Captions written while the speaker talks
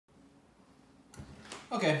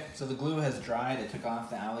Okay, so the glue has dried. I took off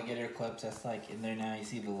the alligator clips. That's like in there now. You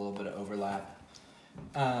see the little bit of overlap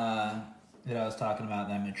that I was talking about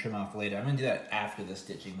that I'm gonna trim off later. I'm gonna do that after the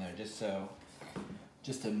stitching though,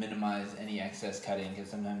 just to minimize any excess cutting, because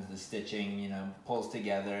sometimes the stitching, you know, pulls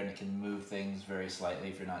together and it can move things very slightly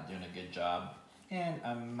if you're not doing a good job. And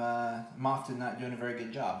I'm often not doing a very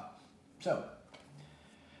good job. So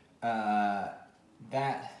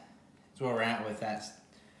that's where we're at with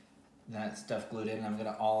that stuff glued in. I'm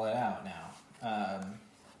gonna awl it out now.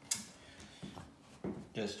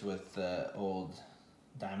 Just with the old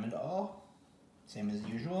diamond awl, same as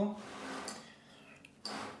usual.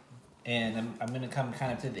 And I'm gonna come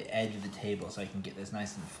kind of to the edge of the table so I can get this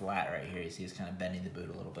nice and flat right here. You see it's kind of bending the boot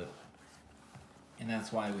a little bit. And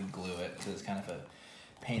that's why we glue it, because it's kind of a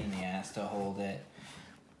pain in the ass to hold it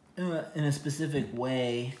in a specific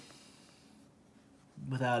way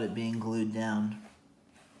without it being glued down.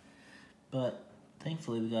 But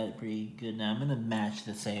thankfully we got it pretty good now. I'm gonna match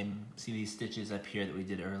the same, see these stitches up here that we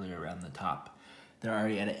did earlier around the top? They're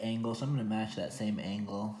already at an angle, so I'm gonna match that same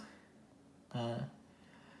angle.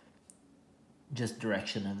 Just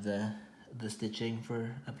direction of the stitching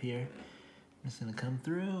for up here. I'm just gonna come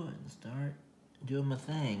through and start doing my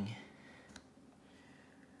thing.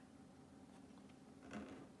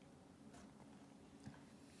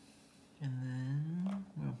 And then,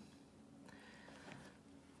 well,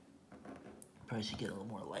 probably should get a little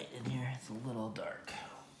more light in here. It's a little dark.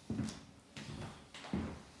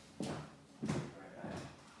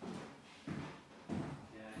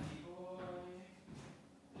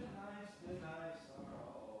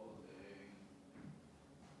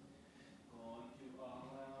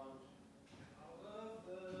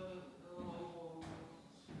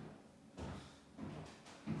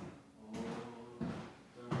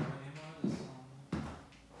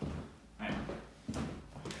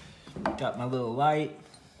 Got my little light.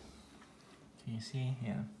 Can you see?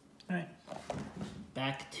 Yeah. All right.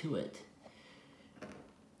 Back to it.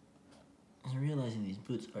 I'm realizing these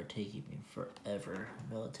boots are taking me forever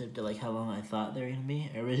relative to like how long I thought they were gonna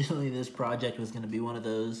be. Originally, this project was gonna be one of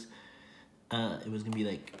those. It was gonna be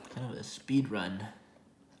like kind of a speed run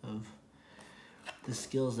of the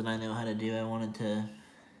skills that I know how to do. I wanted to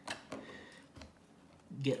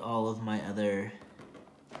get all of my other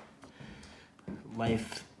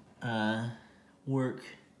life work,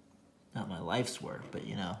 not my life's work, but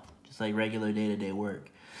you know, just like regular day-to-day work,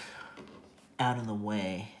 out of the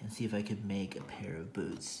way and see if I could make a pair of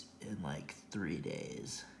boots in like 3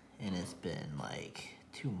 days. And it's been like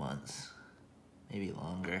 2 months, maybe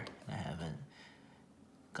longer, and I haven't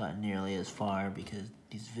gotten nearly as far because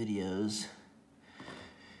these videos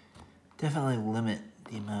definitely limit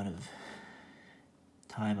the amount of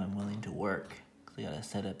time I'm willing to work, because I gotta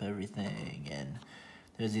set up everything, and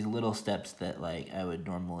there's these little steps that like I would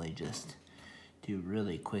normally just do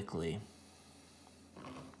really quickly.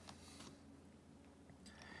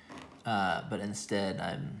 But instead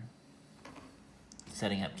I'm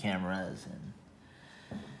setting up cameras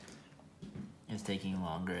and it's taking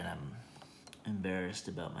longer, and I'm embarrassed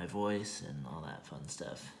about my voice and all that fun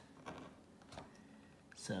stuff.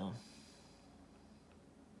 So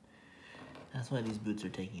that's why these boots are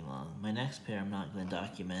taking long. My next pair I'm not going to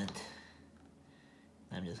document.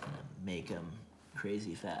 I'm just going to make them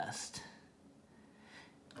crazy fast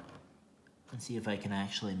and see if I can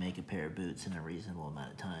actually make a pair of boots in a reasonable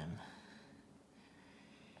amount of time.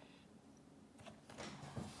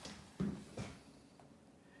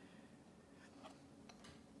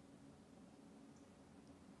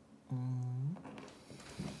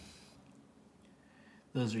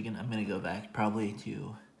 I'm gonna go back probably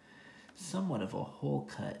to somewhat of a hole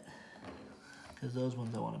cut, because those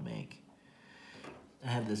ones I want to make. I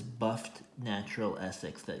have this buffed natural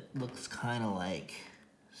Essex that looks kind of like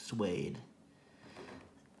suede.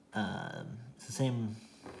 It's the same,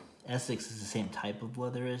 Essex is the same type of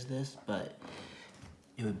leather as this, but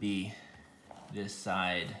it would be this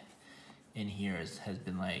side in here has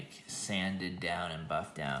been like sanded down and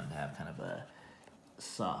buffed down to have kind of a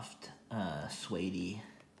soft, suedey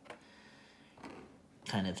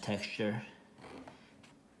kind of texture,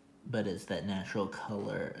 but it's that natural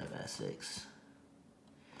color of Essex,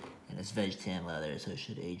 and it's veg tan leather, so it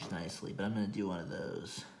should age nicely. But I'm gonna do one of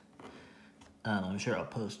those. I'm sure I'll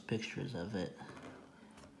post pictures of it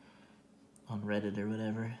on Reddit or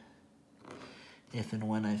whatever if and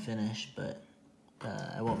when I finish, but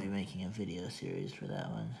I won't be making a video series for that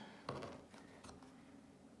one.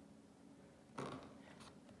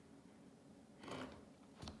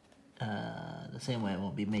 The same way I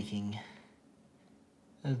won't be making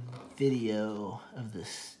a video of the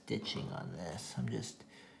stitching on this. I'm just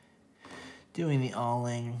doing the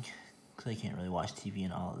awling, because I can't really watch TV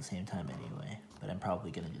and awl at the same time anyway. But I'm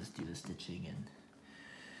probably gonna just do the stitching and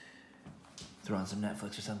throw on some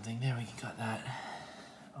Netflix or something. There, we got that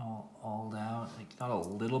all out. Like, got a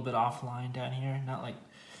little bit offline down here. Not like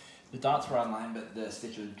the dots were on line, but the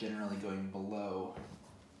stitch was generally going below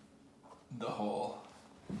the hole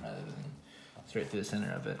rather than straight through the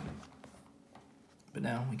center of it. But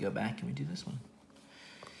now we go back and we do this one.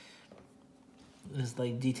 There's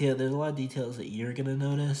like detail. There's a lot of details that you're gonna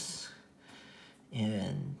notice,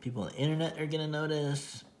 and people on the internet are gonna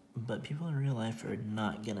notice, but people in real life are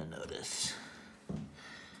not gonna notice.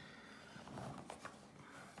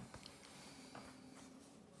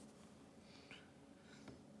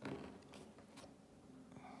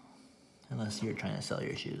 Unless you're trying to sell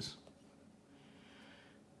your shoes.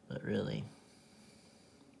 But really,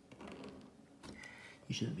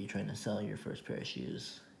 you shouldn't be trying to sell your first pair of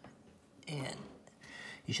shoes. And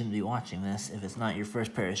you shouldn't be watching this if it's not your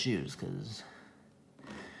first pair of shoes, because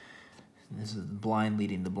this is the blind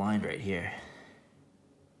leading the blind right here.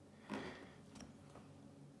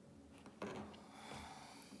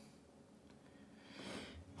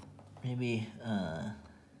 Maybe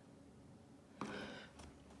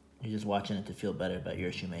you're just watching it to feel better about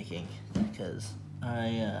your shoemaking, because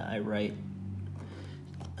I write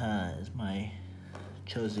as my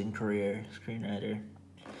chosen career, screenwriter,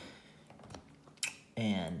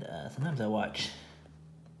 and sometimes I watch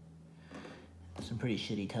some pretty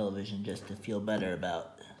shitty television just to feel better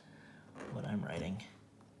about what I'm writing.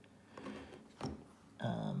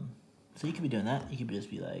 So you could be doing that. You could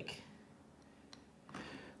just be like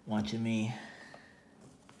watching me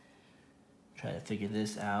try to figure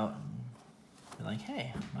this out and be like,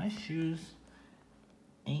 hey, my shoes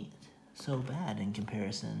ain't so bad in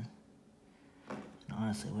comparison. And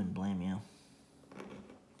honestly, I wouldn't blame you.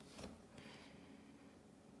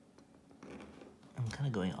 I'm kind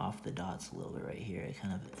of going off the dots a little bit right here. I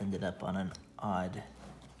kind of ended up on an odd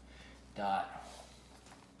dot.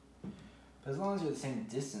 But as long as you're the same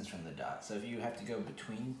distance from the dot. So if you have to go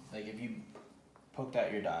between, like if you poked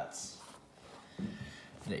out your dots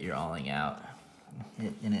that you're awling out,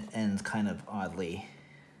 and it ends kind of oddly,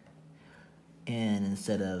 and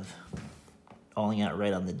instead of awling out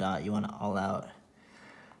right on the dot, you want to awl out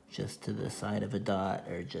just to the side of a dot,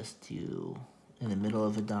 or just to in the middle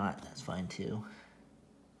of a dot. That's fine too.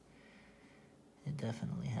 It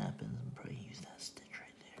definitely happens. I'm probably use that stitch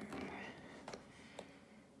right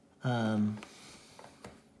there.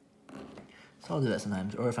 So I'll do that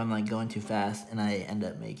sometimes. Or if I'm like going too fast and I end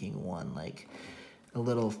up making one like a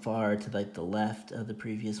little far to like the left of the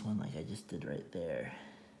previous one, like I just did right there,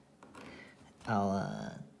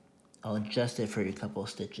 I'll adjust it for a couple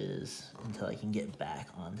stitches until I can get back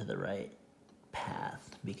onto the right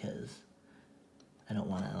path, because I don't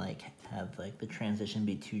want to like have like the transition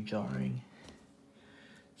be too jarring.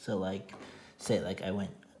 So like, say like I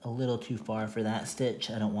went a little too far for that stitch,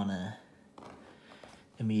 I don't want to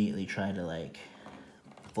immediately try to like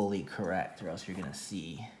fully correct, or else you're gonna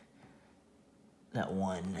see that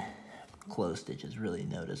one close stitch is really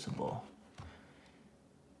noticeable.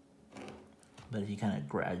 But if you kind of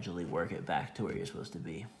gradually work it back to where you're supposed to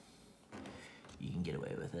be, you can get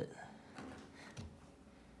away with it.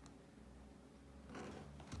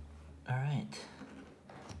 All right.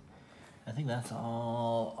 I think that's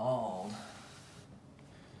all.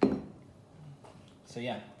 So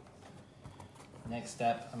yeah, next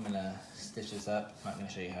step, I'm gonna stitch this up. I'm not gonna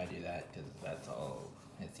show you how to do that because that's all,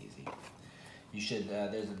 it's easy. You should,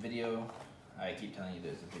 there's a video, I keep telling you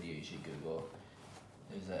there's a video you should Google.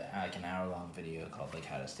 There's like an hour-long video called like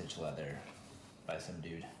How to Stitch Leather by some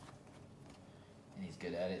dude, and he's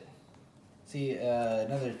good at it. See,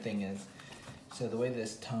 another thing is, so the way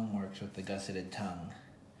this tongue works with the gusseted tongue,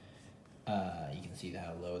 you can see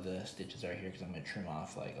how low the stitches are here, because I'm going to trim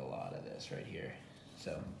off like a lot of this right here.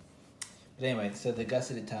 So, but anyway, so the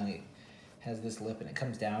gusseted tongue, it has this lip and it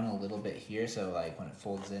comes down a little bit here, so like when it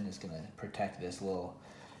folds in, it's going to protect this little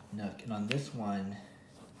nook. And on this one,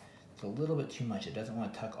 it's a little bit too much. It doesn't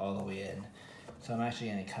want to tuck all the way in. So I'm actually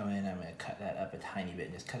going to come in, I'm going to cut that up a tiny bit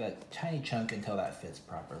and just cut a tiny chunk until that fits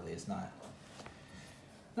properly. It's not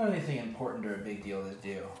anything important or a big deal to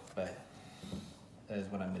do, but that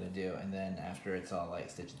is what I'm going to do. And then after it's all like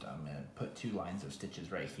stitched, I'm going to put 2 lines of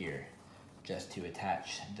stitches right here just to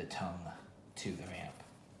attach the tongue to the vamp.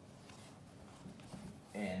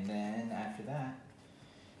 And then after that,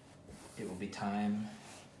 it will be time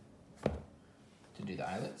to do the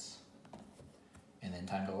eyelets, and then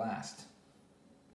time to last.